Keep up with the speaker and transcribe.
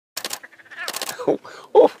Oh.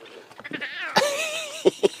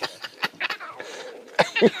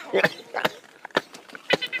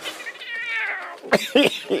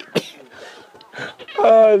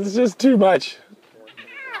 Oh, it's just too much.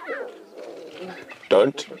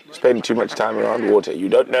 Don't spend too much time around water. You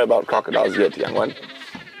don't know about crocodiles yet, young one.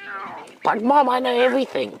 But Mom, I know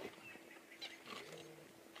everything.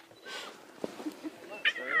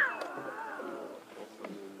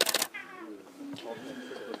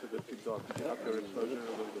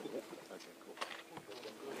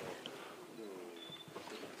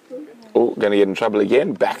 Oh, gonna get in trouble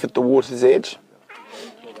again. Back at the water's edge.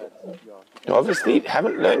 You obviously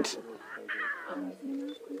haven't learnt.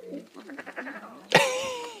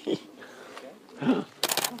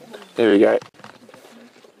 There we go.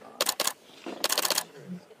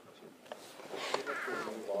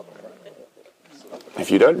 If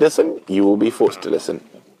you don't listen, you will be forced to listen.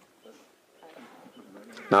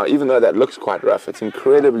 Now, even though that looks quite rough, it's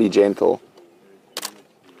incredibly gentle.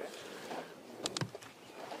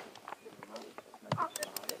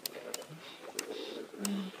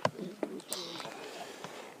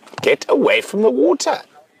 Get away from the water.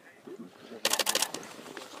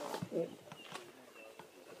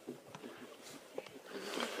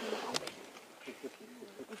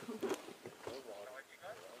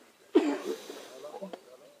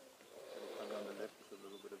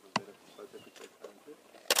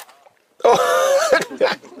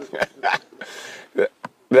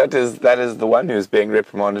 That is the one who's being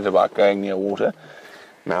reprimanded about going near water.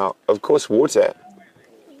 Now, of course, water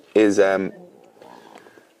is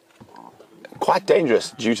quite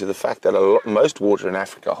dangerous due to the fact that most water in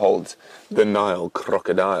Africa holds the Nile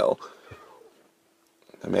crocodile.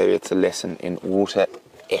 So maybe it's a lesson in water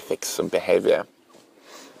ethics and behavior.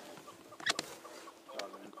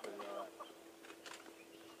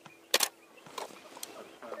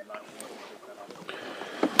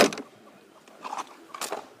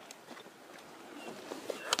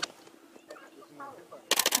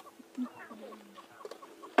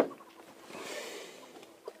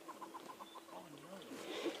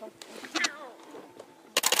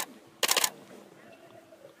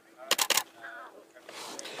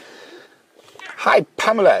 Hi,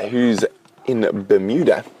 Pamela, who's in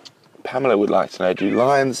Bermuda. Pamela would like to know, do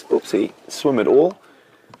lions, swim at all?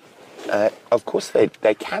 Of course they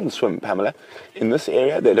can swim, Pamela. In this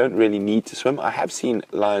area, they don't really need to swim. I have seen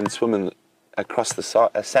lions swimming across the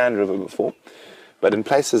sand river before, but in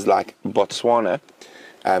places like Botswana,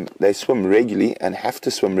 they swim regularly and have to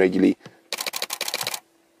swim regularly.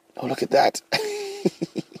 Oh, look at that.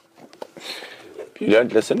 If you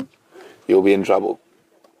don't listen, you'll be in trouble.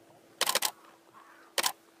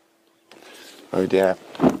 Oh dear,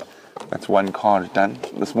 that's one card done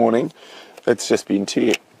this morning. It's just been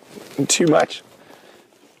too much.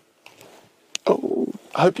 Oh,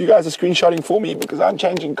 I hope you guys are screenshotting for me because I'm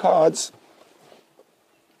changing cards.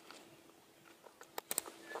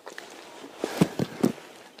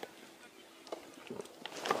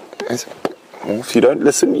 Well, if you don't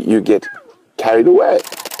listen, you get carried away.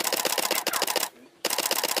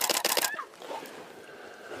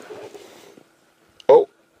 Oh.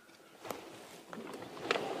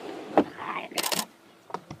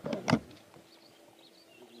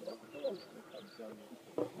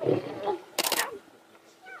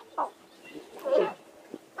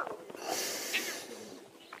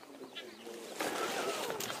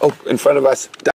 Oh, in front of us.